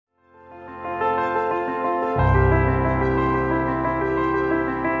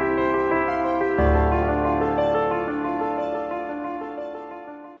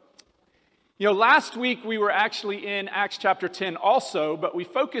Last week we were actually in Acts chapter 10 also, but we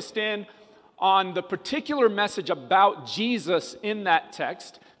focused in on the particular message about Jesus in that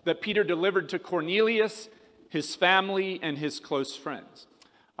text that Peter delivered to Cornelius, his family, and his close friends.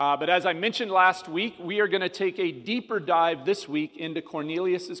 But as I mentioned last week, we are going to take a deeper dive this week into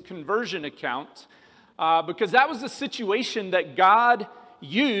Cornelius' conversion account, because that was a situation that God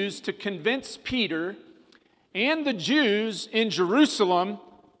used to convince Peter and the Jews in Jerusalem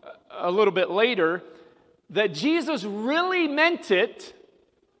a little bit later that Jesus really meant it.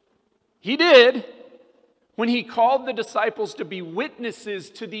 He did when he called the disciples to be witnesses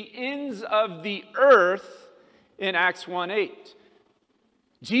to the ends of the earth in Acts 1:8.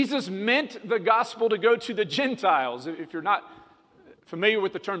 Jesus meant the gospel to go to the Gentiles. If you're not familiar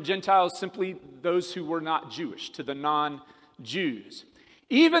with the term Gentiles, simply those who were not Jewish, to the non-Jews.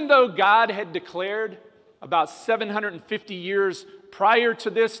 Even though God had declared about 750 years prior to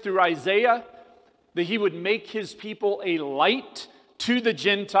this through Isaiah that he would make his people a light to the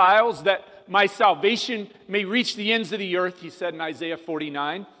Gentiles, that my salvation may reach the ends of the earth, he said in Isaiah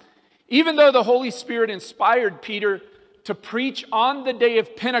 49. Even though the Holy Spirit inspired Peter to preach on the day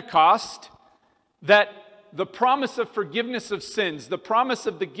of Pentecost that the promise of forgiveness of sins, the promise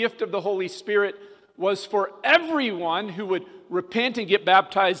of the gift of the Holy Spirit was for everyone who would repent and get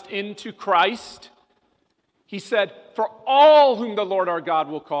baptized into Christ, he said, for all whom the Lord our God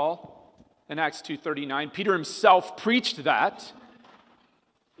will call, in Acts 2:39. Peter himself preached that.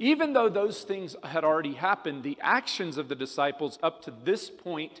 Even though those things had already happened, the actions of the disciples up to this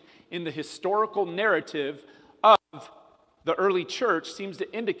point in the historical narrative of the early church seems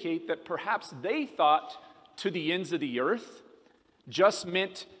to indicate that perhaps they thought to the ends of the earth just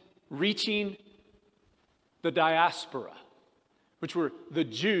meant reaching the diaspora, which were the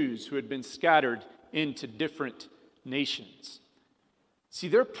Jews who had been scattered into different nations. See,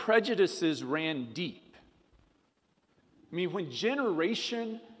 their prejudices ran deep. I mean, when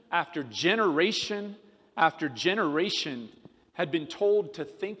generation after generation after generation had been told to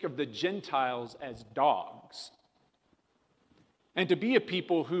think of the Gentiles as dogs, and to be a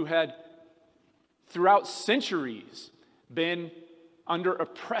people who had throughout centuries been under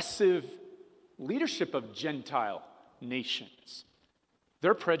oppressive leadership of Gentile nations,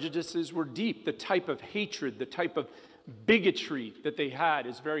 their prejudices were deep. The type of hatred, the type of bigotry that they had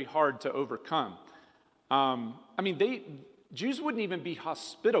is very hard to overcome. Jews wouldn't even be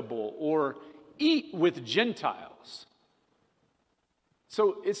hospitable or eat with Gentiles.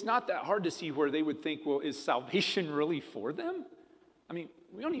 So it's not that hard to see where they would think, well, is salvation really for them? I mean,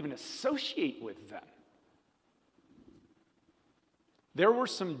 we don't even associate with them. There were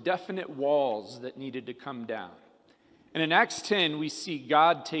some definite walls that needed to come down. And in Acts 10, we see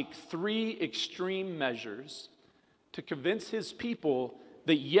God take three extreme measures to convince his people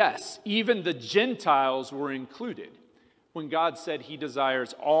that yes, even the Gentiles were included when God said he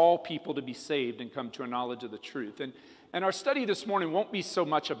desires all people to be saved and come to a knowledge of the truth. And our study this morning won't be so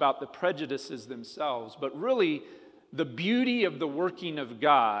much about the prejudices themselves, but really the beauty of the working of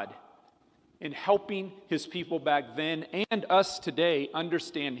God in helping his people back then and us today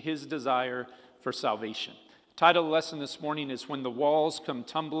understand his desire for salvation. Title of the lesson this morning is When the Walls Come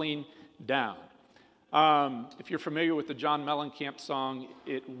Tumbling Down. If you're familiar with the John Mellencamp song,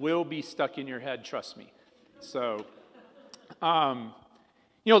 it will be stuck in your head, trust me. So,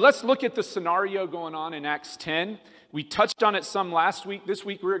 let's look at the scenario going on in Acts 10. We touched on it some last week. This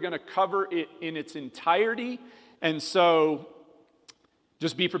week we're going to cover it in its entirety. And so,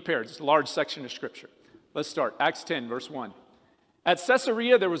 just be prepared. It's a large section of Scripture. Let's start. Acts 10, verse 1. At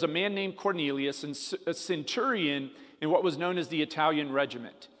Caesarea, there was a man named Cornelius, a centurion in what was known as the Italian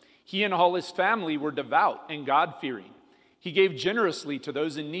regiment. He and all his family were devout and God-fearing. He gave generously to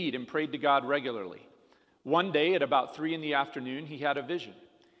those in need and prayed to God regularly. One day at about 3 p.m, he had a vision.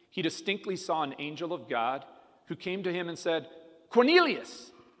 He distinctly saw an angel of God who came to him and said,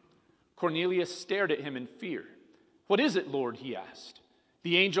 "Cornelius!" Cornelius stared at him in fear. "What is it, Lord?" he asked.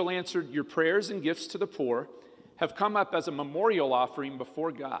 The angel answered, "Your prayers and gifts to the poor have come up as a memorial offering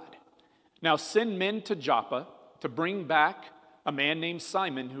before God. Now send men to Joppa to bring back a man named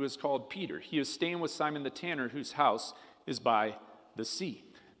Simon who is called Peter. He is staying with Simon the tanner, whose house is by the sea."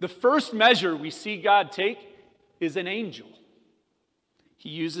 The first measure we see God take is an angel. He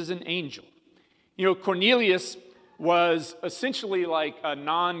uses an angel. Cornelius was essentially like a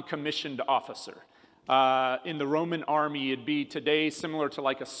non-commissioned officer. In the Roman army, it'd be today similar to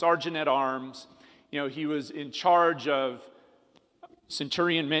like a sergeant at arms. He was in charge of,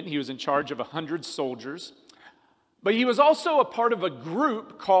 centurion meant he was in charge of 100 soldiers. But he was also a part of a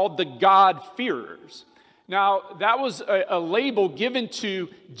group called the God-fearers. Now, that was a label given to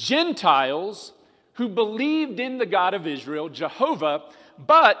Gentiles who believed in the God of Israel, Jehovah,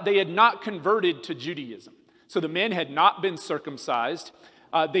 but they had not converted to Judaism. So the men had not been circumcised.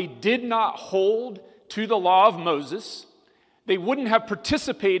 They did not hold to the law of Moses. They wouldn't have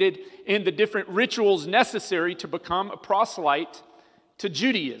participated in the different rituals necessary to become a proselyte to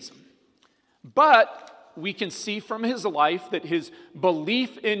Judaism. But we can see from his life that his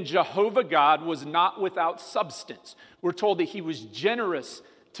belief in Jehovah God was not without substance. We're told that he was generous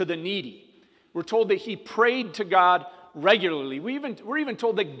to the needy. We're told that he prayed to God regularly. We're even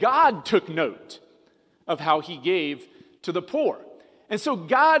told that God took note of how he gave to the poor. And so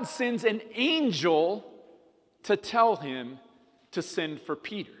God sends an angel to tell him to send for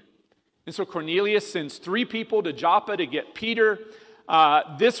Peter. And so Cornelius sends 3 people to Joppa to get Peter.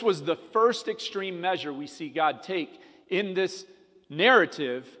 This was the first extreme measure we see God take in this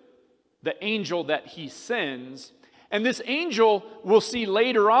narrative, the angel that he sends. And this angel, we'll see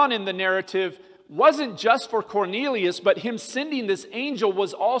later on in the narrative, wasn't just for Cornelius, but him sending this angel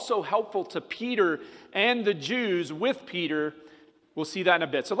was also helpful to Peter and the Jews with Peter. We'll see that in a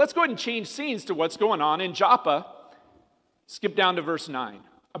bit. So let's go ahead and change scenes to what's going on in Joppa. Skip down to verse 9.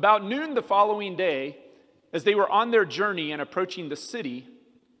 About noon the following day, as they were on their journey and approaching the city,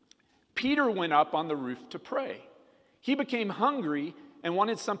 Peter went up on the roof to pray. He became hungry and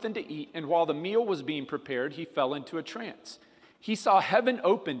wanted something to eat, and while the meal was being prepared, he fell into a trance. He saw heaven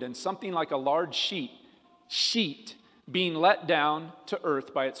opened and something like a large sheet being let down to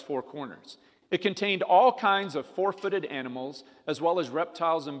earth by its 4 corners. It contained all kinds of 4-footed animals, as well as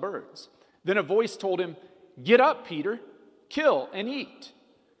reptiles and birds. Then a voice told him, "Get up, Peter, kill and eat."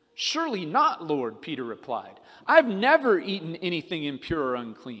 "Surely not, Lord," Peter replied. "I've never eaten anything impure or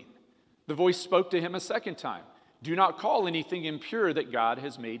unclean." The voice spoke to him a second time. "Do not call anything impure that God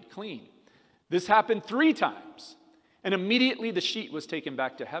has made clean." This happened 3 times, and immediately the sheet was taken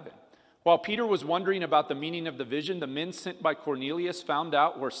back to heaven. While Peter was wondering about the meaning of the vision, the men sent by Cornelius found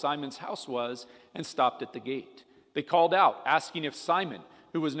out where Simon's house was and stopped at the gate. They called out, asking if Simon,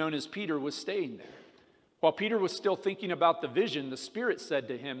 who was known as Peter, was staying there. While Peter was still thinking about the vision, the Spirit said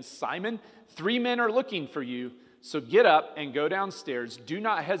to him, "Simon, 3 men are looking for you, so get up and go downstairs. Do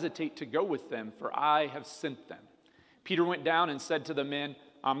not hesitate to go with them, for I have sent them." Peter went down and said to the men,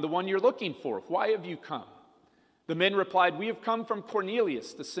 "I'm the one you're looking for. Why have you come?" The men replied, "We have come from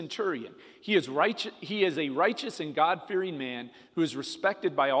Cornelius, the centurion. He is a righteous and God-fearing man who is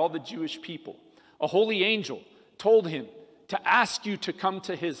respected by all the Jewish people. A holy angel told him to ask you to come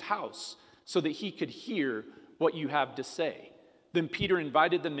to his house so that he could hear what you have to say." Then Peter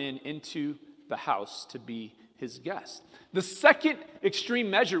invited the men into the house to be his guest. The second extreme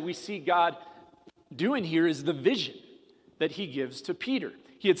measure we see God doing here is the vision that he gives to Peter.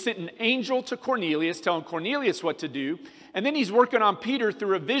 He had sent an angel to Cornelius, telling Cornelius what to do, and then he's working on Peter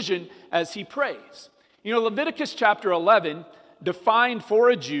through a vision as he prays. You know, Leviticus chapter 11 defined for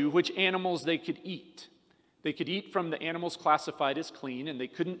a Jew which animals they could eat. They could eat from the animals classified as clean, and they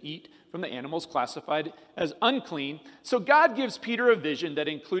couldn't eat from the animals classified as unclean. So God gives Peter a vision that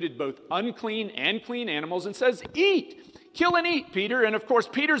included both unclean and clean animals and says, "Eat, kill and eat, Peter." And of course,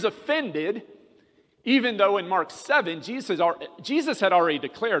 Peter's offended, even though in Mark 7, Jesus had already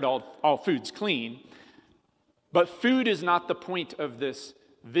declared all foods clean. But food is not the point of this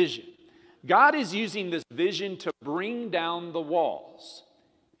vision. God is using this vision to bring down the walls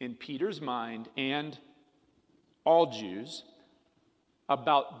in Peter's mind and all Jews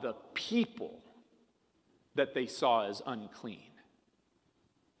about the people that they saw as unclean,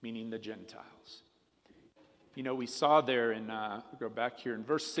 meaning the Gentiles. You know, we saw there in, go back here in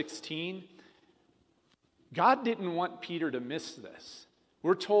verse 16, God didn't want Peter to miss this.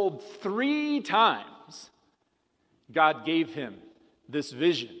 We're told 3 times God gave him this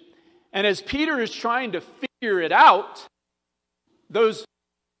vision. And as Peter is trying to figure it out, those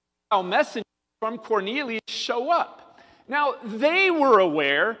messengers from Cornelius show up. Now, they were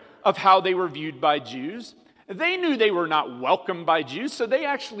aware of how they were viewed by Jews. They knew they were not welcomed by Jews, so they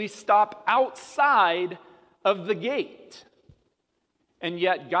actually stop outside of the gate. And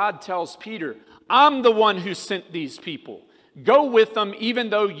yet God tells Peter, "I'm the one who sent these people. Go with them even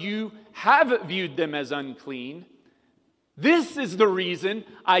though you have viewed them as unclean. This is the reason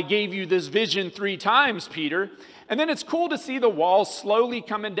I gave you this vision 3 times, Peter." And then it's cool to see the walls slowly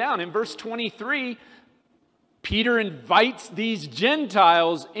coming down. In verse 23, Peter invites these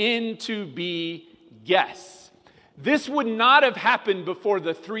Gentiles in to be guests. This would not have happened before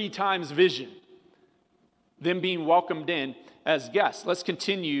the 3 times vision, them being welcomed in as guests. Let's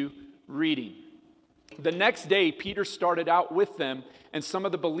continue reading. The next day, Peter started out with them, and some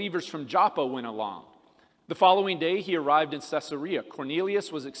of the believers from Joppa went along. The following day he arrived in Caesarea. Cornelius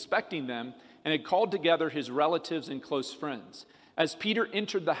was expecting them and had called together his relatives and close friends. As Peter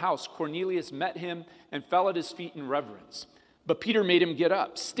entered the house, Cornelius met him and fell at his feet in reverence. But Peter made him get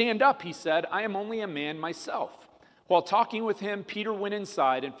up. "Stand up," he said. "I am only a man myself." While talking with him, Peter went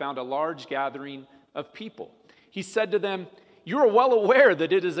inside and found a large gathering of people. He said to them, "You are well aware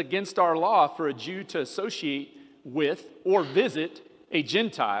that it is against our law for a Jew to associate with or visit a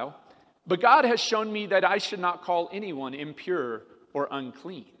Gentile, but God has shown me that I should not call anyone impure or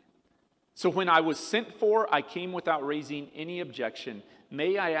unclean. So when I was sent for, I came without raising any objection.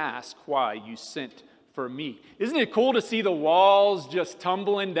 May I ask why you sent for me?" Isn't it cool to see the walls just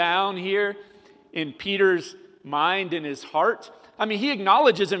tumbling down here in Peter's mind and his heart? I mean, he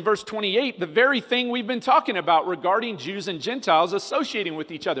acknowledges in verse 28 the very thing we've been talking about regarding Jews and Gentiles associating with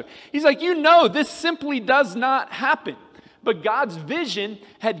each other. He's like, this simply does not happen. But God's vision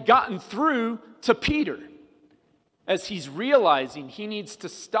had gotten through to Peter as he's realizing he needs to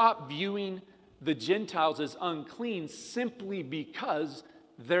stop viewing the Gentiles as unclean simply because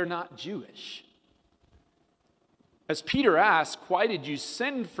they're not Jewish. As Peter asks, "Why did you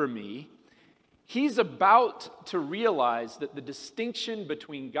send for me?" he's about to realize that the distinction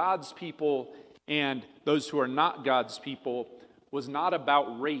between God's people and those who are not God's people was not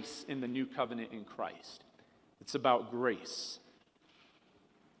about race in the new covenant in Christ. It's about grace.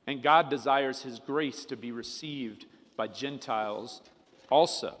 And God desires his grace to be received by Gentiles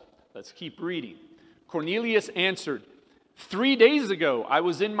also. Let's keep reading. Cornelius answered, 3 days ago I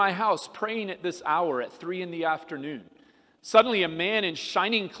was in my house praying at this hour at 3 p.m. Suddenly a man in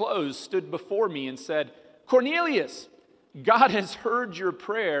shining clothes stood before me and said, "Cornelius, God has heard your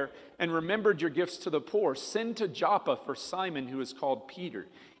prayer and remembered your gifts to the poor. Send to Joppa for Simon, who is called Peter.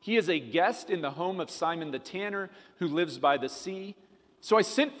 He is a guest in the home of Simon the tanner, who lives by the sea. So I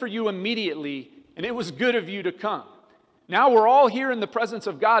sent for you immediately, and it was good of you to come. Now we're all here in the presence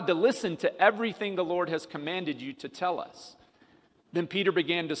of God to listen to everything the Lord has commanded you to tell us." Then Peter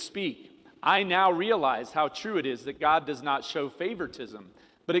began to speak. "I now realize how true it is that God does not show favoritism,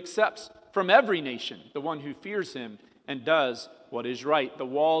 but accepts from every nation the one who fears him and does what is right." The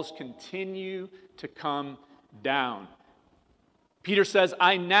walls continue to come down. Peter says,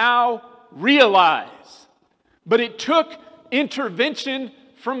 "I now realize." But it took intervention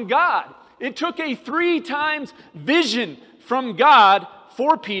from God. It took a 3 times vision from God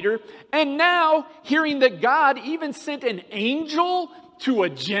for Peter. And now, hearing that God even sent an angel to a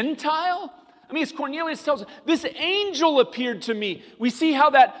Gentile? I mean, as Cornelius tells us, this angel appeared to me. We see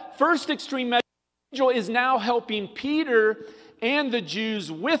how that first extreme measure, angel is now helping Peter and the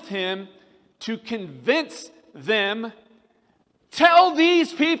Jews with him to convince them, tell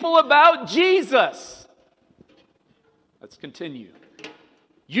these people about Jesus. Let's continue.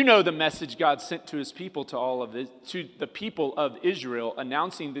 You know the message God sent to his people, to the people of Israel,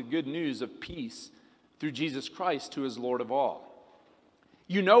 announcing the good news of peace through Jesus Christ, who is Lord of all.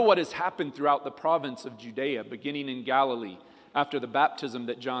 You know what has happened throughout the province of Judea, beginning in Galilee, after the baptism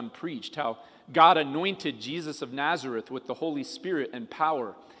that John preached, how God anointed Jesus of Nazareth with the Holy Spirit and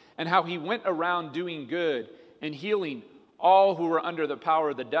power, and how he went around doing good and healing all who were under the power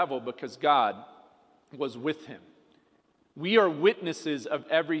of the devil because God was with him. We are witnesses of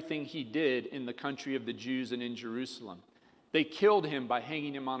everything he did in the country of the Jews and in Jerusalem. They killed him by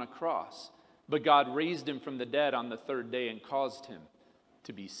hanging him on a cross, but God raised him from the dead on the 3rd day and caused him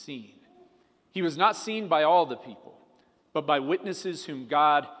to be seen. He was not seen by all the people, but by witnesses whom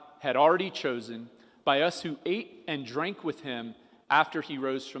God had already chosen, by us who ate and drank with him after he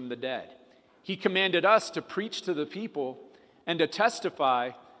rose from the dead. He commanded us to preach to the people and to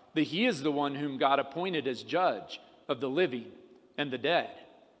testify that he is the one whom God appointed as judge of the living and the dead.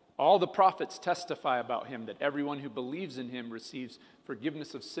 All the prophets testify about him, that everyone who believes in him receives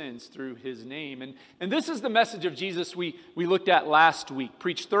forgiveness of sins through his name. And this is the message of Jesus we looked at last week.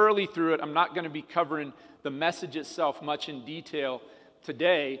 Preached thoroughly through it. I'm not going to be covering the message itself much in detail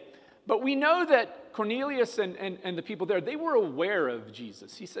today. But we know that Cornelius and the people there, they were aware of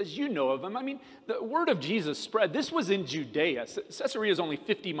Jesus. He says, you know of him. I mean, the word of Jesus spread. This was in Judea. Caesarea is only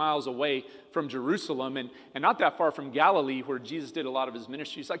 50 miles away from Jerusalem and not that far from Galilee where Jesus did a lot of his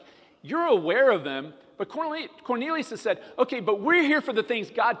ministry. He's like, you're aware of him. But Cornelius has said, okay, but we're here for the things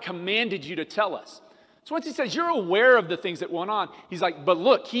God commanded you to tell us. So once he says, you're aware of the things that went on, he's like, but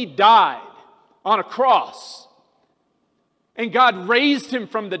look, he died on a cross. And God raised him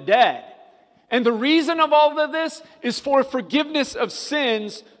from the dead. And the reason of all of this is for forgiveness of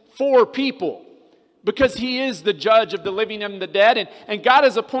sins for people. Because he is the judge of the living and the dead. And God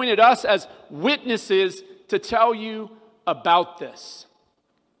has appointed us as witnesses to tell you about this.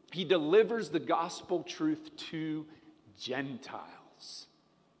 He delivers the gospel truth to Gentiles.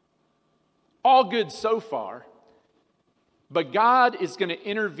 All good so far, but God is going to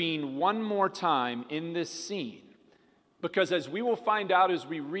intervene one more time in this scene. Because as we will find out as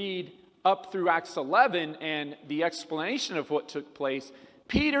we read up through Acts 11 and the explanation of what took place,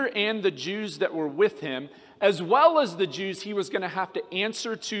 Peter and the Jews that were with him, as well as the Jews he was going to have to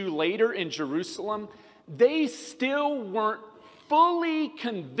answer to later in Jerusalem, they still weren't fully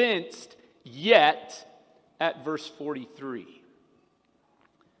convinced yet at verse 43.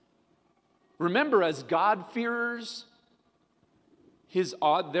 Remember, as God-fearers,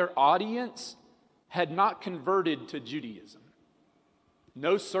 their audience had not converted to Judaism.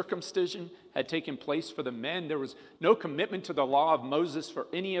 No circumcision had taken place for the men. There was no commitment to the law of Moses for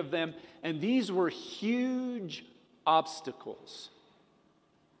any of them. And these were huge obstacles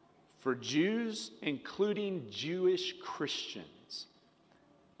for Jews, including Jewish Christians.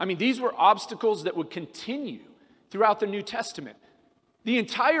 I mean, these were obstacles that would continue throughout the New Testament. The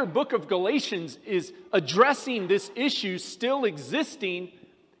entire book of Galatians is addressing this issue still existing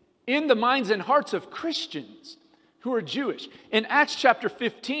in the minds and hearts of Christians who are Jewish. In Acts chapter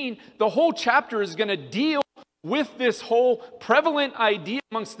 15, the whole chapter is going to deal with this whole prevalent idea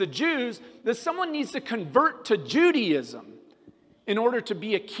amongst the Jews that someone needs to convert to Judaism in order to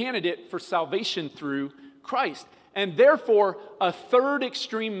be a candidate for salvation through Christ. And therefore, a third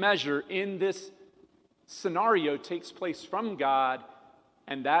extreme measure in this scenario takes place from God,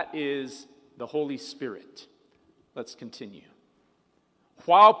 and that is the Holy Spirit. Let's continue.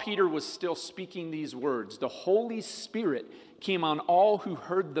 While Peter was still speaking these words, the Holy Spirit came on all who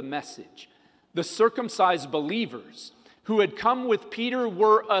heard the message. The circumcised believers who had come with Peter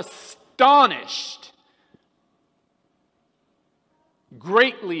were astonished.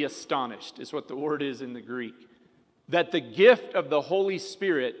 Greatly astonished is what the word is in the Greek. That the gift of the Holy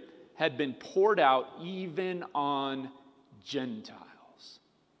Spirit had been poured out even on Gentiles.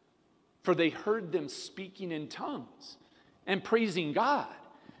 For they heard them speaking in tongues and praising God.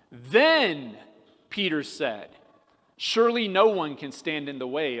 Then Peter said, "Surely no one can stand in the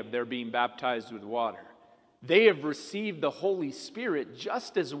way of their being baptized with water. They have received the Holy Spirit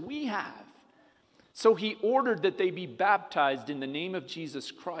just as we have." So he ordered that they be baptized in the name of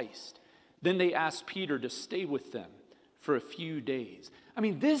Jesus Christ. Then they asked Peter to stay with them for a few days. I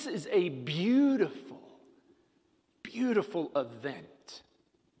mean, this is a beautiful, beautiful event.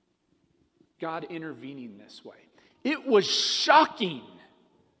 God intervening this way. It was shocking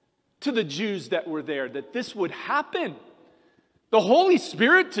to the Jews that were there that this would happen. The Holy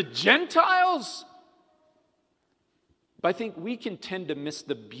Spirit to Gentiles? But I think we can tend to miss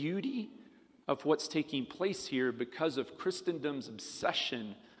the beauty of what's taking place here because of Christendom's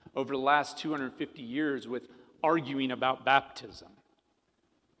obsession over the last 250 years with arguing about baptism.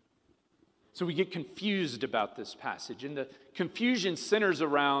 So we get confused about this passage, and the confusion centers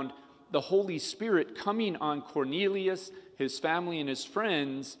around the Holy Spirit coming on Cornelius, his family, and his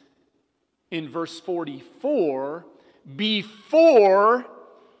friends in verse 44 before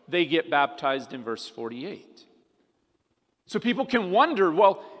they get baptized in verse 48. So people can wonder,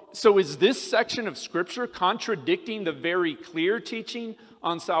 well, so is this section of Scripture contradicting the very clear teaching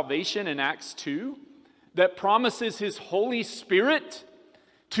on salvation in Acts 2 that promises His Holy Spirit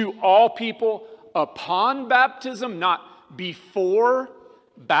to all people upon baptism, not before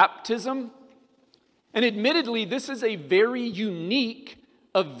baptism? And admittedly, this is a very unique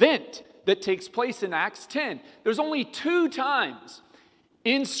event that takes place in Acts 10. There's only 2 times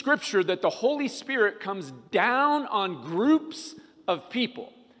in Scripture that the Holy Spirit comes down on groups of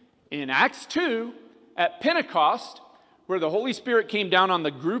people. In Acts 2, at Pentecost, where the Holy Spirit came down on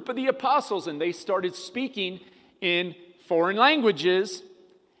the group of the apostles and they started speaking in foreign languages.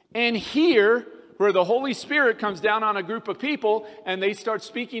 And here, where the Holy Spirit comes down on a group of people and they start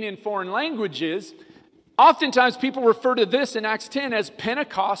speaking in foreign languages, oftentimes people refer to this in Acts 10 as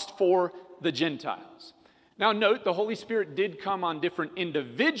Pentecost for the Gentiles. Now note, the Holy Spirit did come on different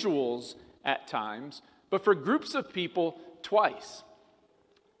individuals at times, but for groups of people, twice.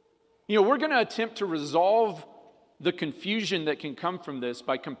 You know, we're going to attempt to resolve the confusion that can come from this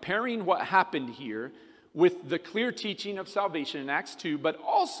by comparing what happened here with the clear teaching of salvation in Acts 2, but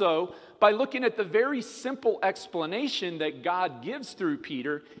also by looking at the very simple explanation that God gives through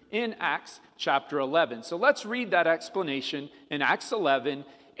Peter in Acts chapter 11. So let's read that explanation in Acts 11,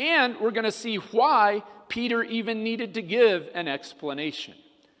 and we're going to see why Peter even needed to give an explanation.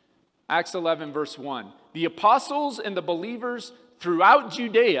 Acts 11, verse 1. The apostles and the believers throughout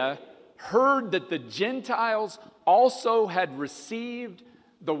Judea heard that the Gentiles also had received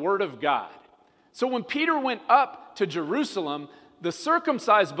the word of God. So when Peter went up to Jerusalem, the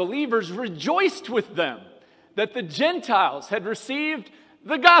circumcised believers rejoiced with them that the Gentiles had received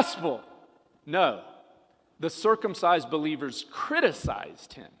the gospel. No, the circumcised believers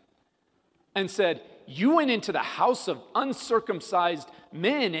criticized him and said, "You went into the house of uncircumcised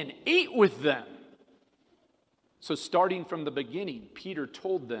men and ate with them." So starting from the beginning, Peter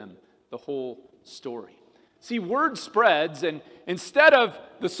told them the whole story. See, word spreads, and instead of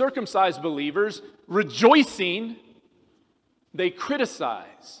the circumcised believers rejoicing, they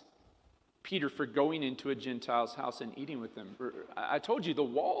criticize Peter for going into a Gentile's house and eating with them. I told you the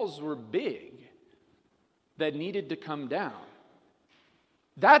walls were big that needed to come down.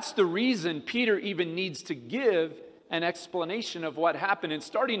 That's the reason Peter even needs to give an explanation of what happened. And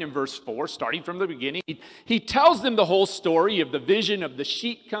starting in verse 4, starting from the beginning, he tells them the whole story of the vision of the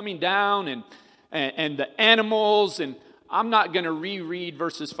sheet coming down and the animals. And I'm not going to reread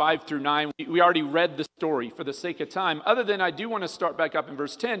verses 5 through 9. We already read the story for the sake of time. Other than I do want to start back up in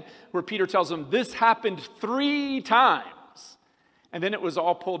verse 10, where Peter tells them this happened 3 times. And then it was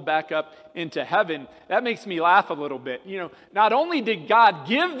all pulled back up into heaven. That makes me laugh a little bit. You know, not only did God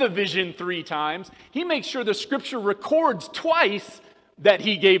give the vision 3 times, he makes sure the scripture records twice that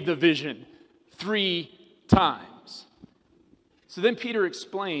he gave the vision 3 times. So then Peter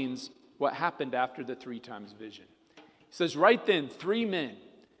explains what happened after the 3 times vision. He says, "Right then, 3 men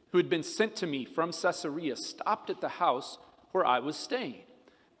who had been sent to me from Caesarea stopped at the house where I was staying.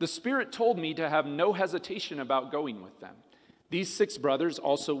 The Spirit told me to have no hesitation about going with them. These 6 brothers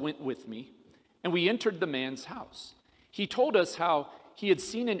also went with me, and we entered the man's house. He told us how he had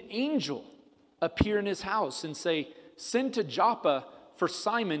seen an angel appear in his house and say, 'Send to Joppa for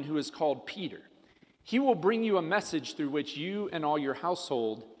Simon, who is called Peter. He will bring you a message through which you and all your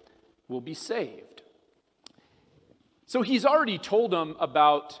household will be saved.'" So he's already told them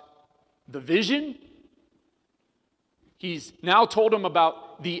about the vision. He's now told them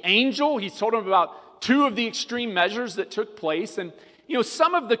about the angel. He's told them about 2 of the extreme measures that took place. And, you know,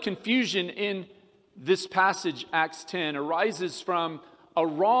 some of the confusion in this passage, Acts 10, arises from a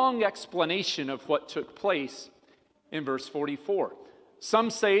wrong explanation of what took place in verse 44.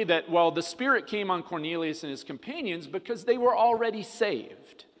 Some say that, well, the Spirit came on Cornelius and his companions because they were already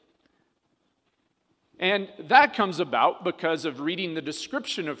saved. And that comes about because of reading the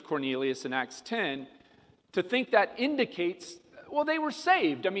description of Cornelius in Acts 10 to think that indicates, well, they were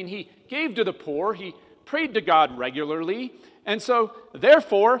saved. I mean, he gave to the poor, he prayed to God regularly, and so,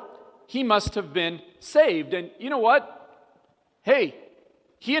 therefore, he must have been saved. And you know what? Hey,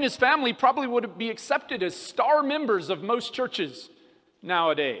 he and his family probably would be accepted as star members of most churches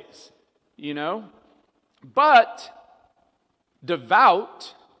nowadays, you know? But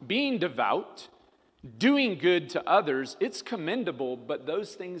being devout, doing good to others, it's commendable, but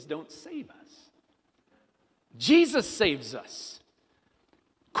those things don't save us. Jesus saves us.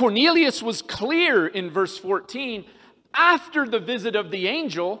 Cornelius was clear in verse 14, after the visit of the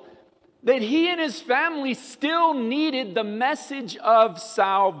angel, that he and his family still needed the message of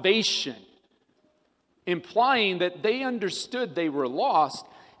salvation, implying that they understood they were lost,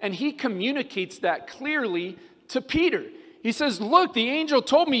 and he communicates that clearly to Peter. He says, "Look, the angel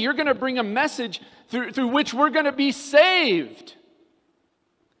told me you're going to bring a message through which we're going to be saved."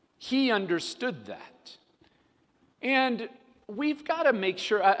 He understood that. And we've got to make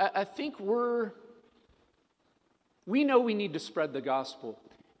sure, I think we know we need to spread the gospel,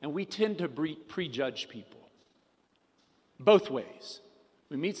 and we tend to prejudge people. Both ways.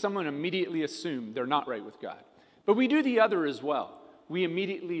 We meet someone and immediately assume they're not right with God. But we do the other as well. We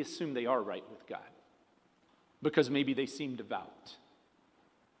immediately assume they are right with God because maybe they seem devout.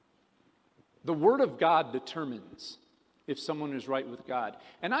 The Word of God determines if someone is right with God.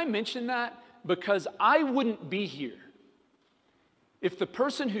 And I mention that because I wouldn't be here if the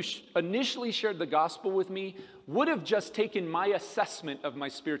person who initially shared the gospel with me would have just taken my assessment of my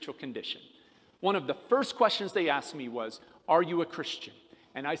spiritual condition. One of the first questions they asked me was, "Are you a Christian?"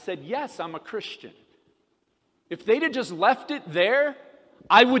 And I said, "Yes, I'm a Christian." If they'd have just left it there,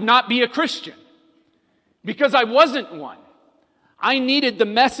 I would not be a Christian because I wasn't one. I needed the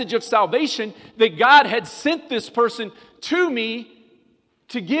message of salvation that God had sent this person to me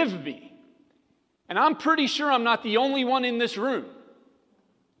to give me. And I'm pretty sure I'm not the only one in this room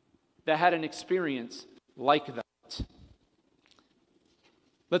that had an experience like that.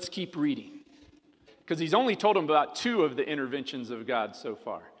 Let's keep reading, because he's only told them about 2 of the interventions of God so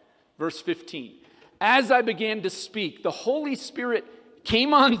far. Verse 15, "As I began to speak, the Holy Spirit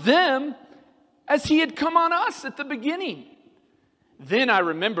came on them as he had come on us at the beginning. Then I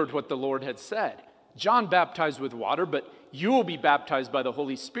remembered what the Lord had said. John baptized with water, but you will be baptized by the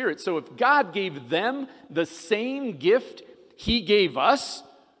Holy Spirit." So if God gave them the same gift he gave us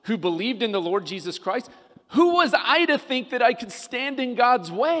who believed in the Lord Jesus Christ, who was I to think that I could stand in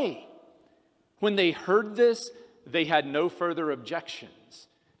God's way? When they heard this, they had no further objections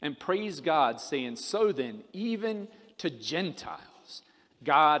and praised God, saying, so then, even to Gentiles,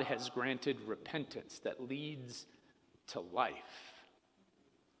 God has granted repentance that leads to life.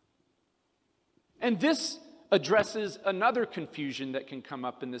 And this addresses another confusion that can come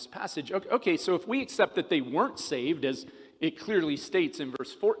up in this passage. Okay, so if we accept that they weren't saved, as it clearly states in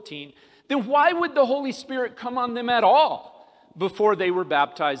verse 14, then why would the Holy Spirit come on them at all before they were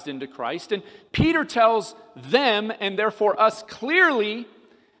baptized into Christ? And Peter tells them, and therefore us clearly,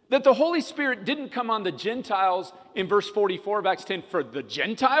 that the Holy Spirit didn't come on the Gentiles in verse 44 of Acts 10 for the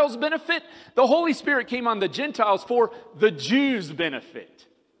Gentiles' benefit. The Holy Spirit came on the Gentiles for the Jews' benefit,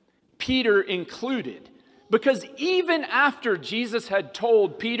 Peter included. Because even after Jesus had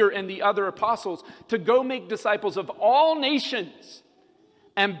told Peter and the other apostles to go make disciples of all nations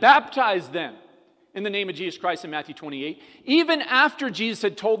and baptize them in the name of Jesus Christ in Matthew 28, even after Jesus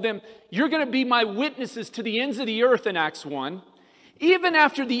had told them, you're going to be my witnesses to the ends of the earth in Acts 1, even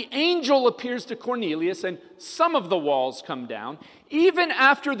after the angel appears to Cornelius and some of the walls come down, even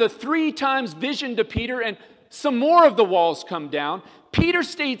after the 3 times vision to Peter and some more of the walls come down, Peter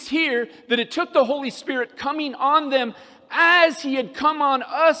states here that it took the Holy Spirit coming on them as he had come on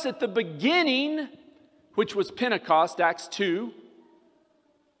us at the beginning, which was Pentecost, Acts 2,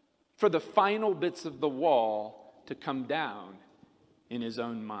 for the final bits of the wall to come down in his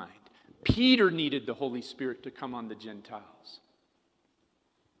own mind. Peter needed the Holy Spirit to come on the Gentiles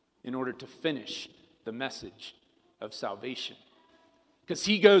in order to finish the message of salvation. Because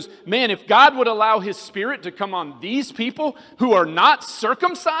he goes, man, if God would allow his Spirit to come on these people who are not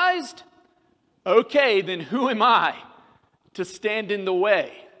circumcised, okay, then who am I to stand in the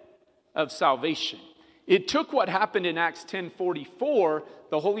way of salvation? It took what happened in Acts 10:44,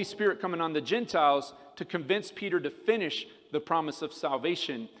 the Holy Spirit coming on the Gentiles, to convince Peter to finish the promise of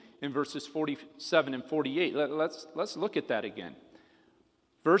salvation in verses 47 and 48. Let's look at that again.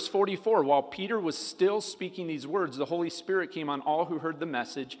 Verse 44, while Peter was still speaking these words, the Holy Spirit came on all who heard the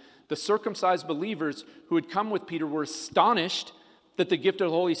message. The circumcised believers who had come with Peter were astonished that the gift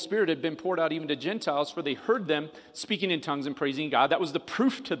of the Holy Spirit had been poured out even to Gentiles, for they heard them speaking in tongues and praising God. That was the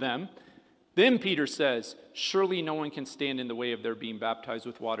proof to them. Then Peter says, surely no one can stand in the way of their being baptized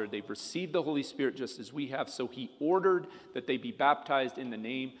with water. They've received the Holy Spirit just as we have. So he ordered that they be baptized in the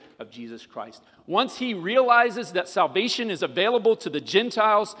name of Jesus Christ. Once he realizes that salvation is available to the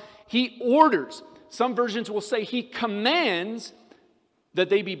Gentiles, he orders, some versions will say he commands, that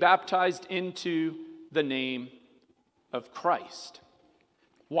they be baptized into the name of Christ.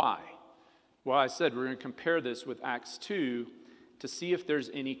 Why? Well, I said we're going to compare this with Acts 2 to see if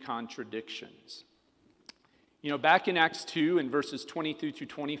there's any contradictions. You know, back in Acts 2 in verses 22 through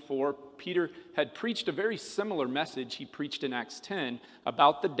 24, Peter had preached a very similar message he preached in Acts 10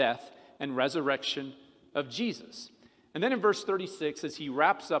 about the death and resurrection of Jesus. And then in verse 36, as he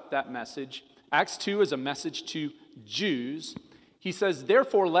wraps up that message, Acts 2 is a message to Jews. He says,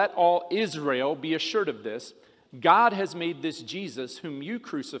 therefore let all Israel be assured of this, God has made this Jesus, whom you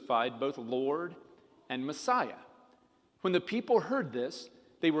crucified, both Lord and Messiah. When the people heard this,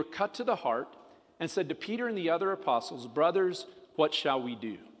 they were cut to the heart and said to Peter and the other apostles, brothers, what shall we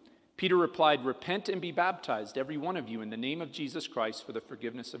do? Peter replied, repent and be baptized, every one of you, in the name of Jesus Christ for the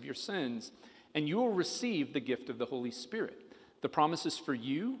forgiveness of your sins, and you will receive the gift of the Holy Spirit. The promise is for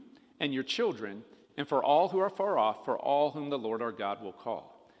you and your children, and for all who are far off, for all whom the Lord our God will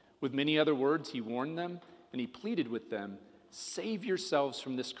call. With many other words, he warned them, and he pleaded with them, save yourselves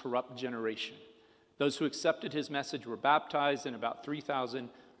from this corrupt generation. Those who accepted his message were baptized, and about 3,000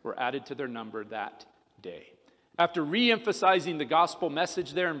 were added to their number that day. After re-emphasizing the gospel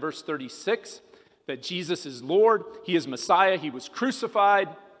message there in verse 36, that Jesus is Lord, he is Messiah, he was crucified,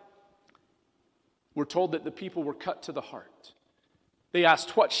 we're told that the people were cut to the heart. They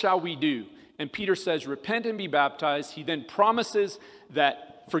asked, what shall we do? And Peter says, repent and be baptized. He then promises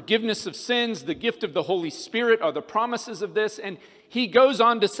that forgiveness of sins, the gift of the Holy Spirit are the promises of this. And he goes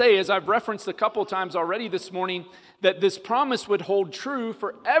on to say, as I've referenced a couple times already this morning, that this promise would hold true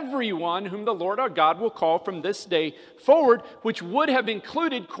for everyone whom the Lord our God will call from this day forward, which would have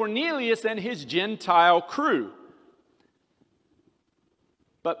included Cornelius and his Gentile crew.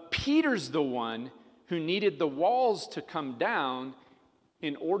 But Peter's the one who needed the walls to come down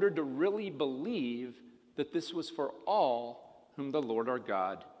in order to really believe that this was for all whom the Lord our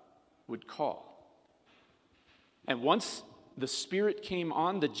God would call. And once the Spirit came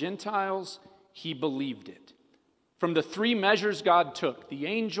on the Gentiles, he believed it. From the 3 measures God took, the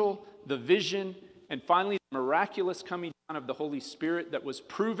angel, the vision, and finally the miraculous coming down of the Holy Spirit that was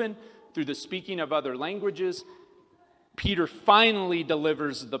proven through the speaking of other languages, Peter finally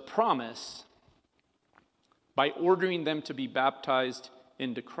delivers the promise by ordering them to be baptized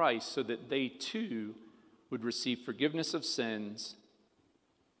into Christ so that they too would receive forgiveness of sins.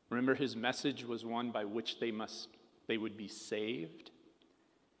 Remember, his message was one by which they would be saved,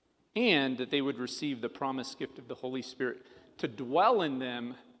 and that they would receive the promised gift of the Holy Spirit to dwell in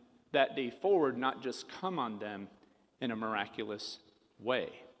them that day forward, not just come on them in a miraculous way.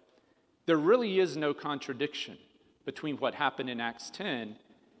 There really is no contradiction between what happened in Acts 10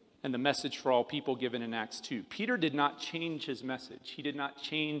 and the message for all people given in Acts 2. Peter did not change his message. He did not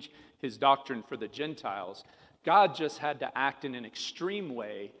change his doctrine for the Gentiles. God just had to act in an extreme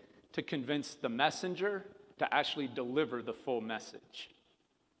way to convince the messenger to actually deliver the full message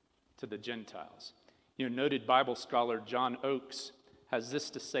to the Gentiles. Noted Bible scholar John Oakes has this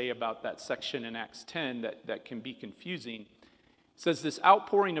to say about that section in Acts 10 that can be confusing. He says, this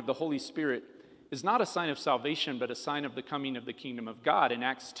outpouring of the Holy Spirit is not a sign of salvation, but a sign of the coming of the kingdom of God. In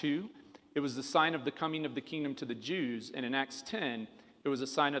Acts 2, it was the sign of the coming of the kingdom to the Jews, and in Acts 10, it was a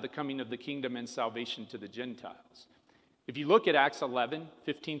sign of the coming of the kingdom and salvation to the Gentiles. If you look at Acts 11,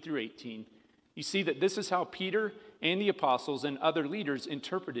 15 through 18, you see that this is how Peter and the apostles and other leaders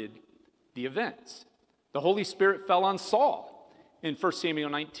interpreted the events. The Holy Spirit fell on Saul in 1 Samuel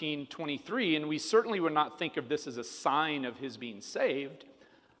 19:23, and we certainly would not think of this as a sign of his being saved.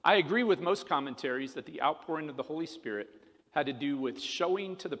 I agree with most commentaries that the outpouring of the Holy Spirit had to do with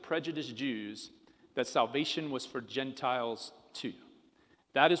showing to the prejudiced Jews that salvation was for Gentiles too.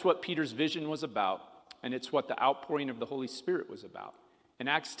 That is what Peter's vision was about, and it's what the outpouring of the Holy Spirit was about. In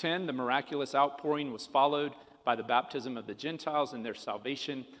Acts 10, the miraculous outpouring was followed by the baptism of the Gentiles and their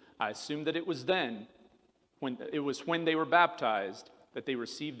salvation. I assume that it was then, when they were baptized, that they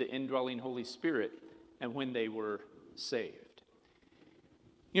received the indwelling Holy Spirit and when they were saved.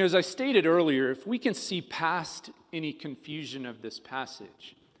 As I stated earlier, if we can see past any confusion of this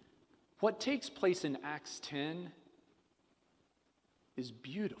passage, what takes place in Acts 10 is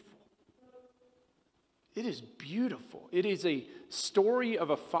beautiful. It is beautiful. It is a story of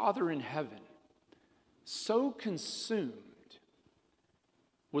a Father in heaven so consumed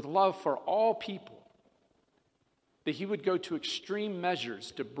with love for all people that he would go to extreme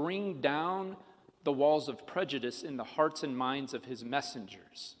measures to bring down the walls of prejudice in the hearts and minds of his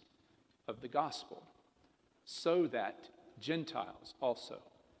messengers of the gospel, so that Gentiles also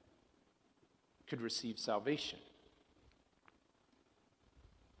could receive salvation.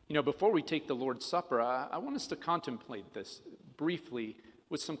 Before we take the Lord's Supper, I want us to contemplate this briefly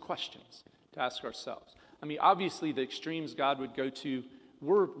with some questions to ask ourselves. Obviously, the extremes God would go to,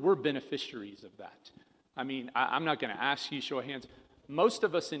 we're beneficiaries of that. I'm not going to ask you, show of hands. Most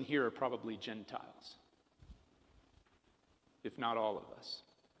of us in here are probably Gentiles, if not all of us.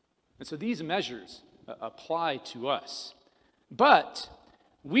 And so these measures apply to us. But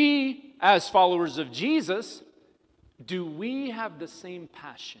we, as followers of Jesus, do we have the same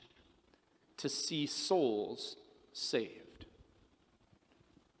passion to see souls saved?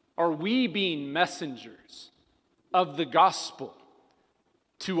 Are we being messengers of the gospel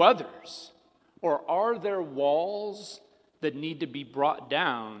to others? Or are there walls that need to be brought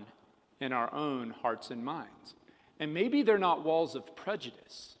down in our own hearts and minds? And maybe they're not walls of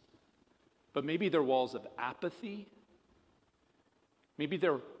prejudice, but maybe they're walls of apathy. Maybe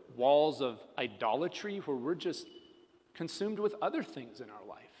they're walls of idolatry where we're just consumed with other things in our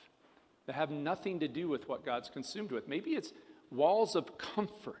life that have nothing to do with what God's consumed with. Maybe it's walls of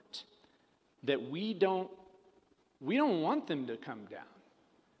comfort that we don't want them to come down,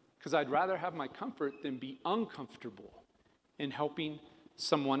 because I'd rather have my comfort than be uncomfortable in helping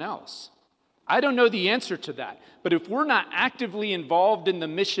someone else. I don't know the answer to that, but if we're not actively involved in the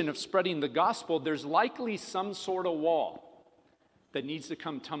mission of spreading the gospel, there's likely some sort of wall that needs to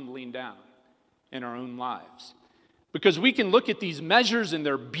come tumbling down in our own lives. Because we can look at these measures and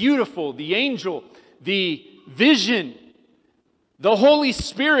they're beautiful, the angel, the vision, the Holy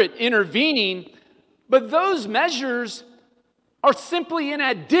Spirit intervening, but those measures are simply in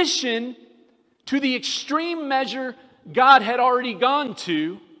addition to the extreme measure God had already gone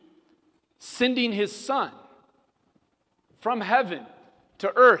to, sending his Son from heaven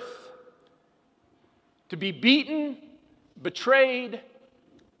to earth to be beaten, betrayed,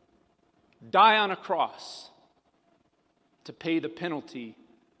 die on a cross to pay the penalty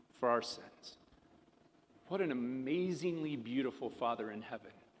for our sins. What an amazingly beautiful Father in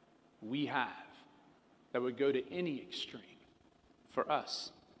heaven we have that would go to any extreme for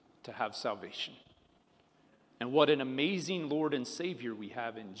us to have salvation. And what an amazing Lord and Savior we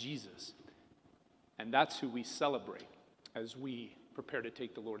have in Jesus. And that's who we celebrate as we prepare to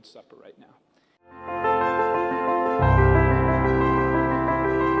take the Lord's Supper right now.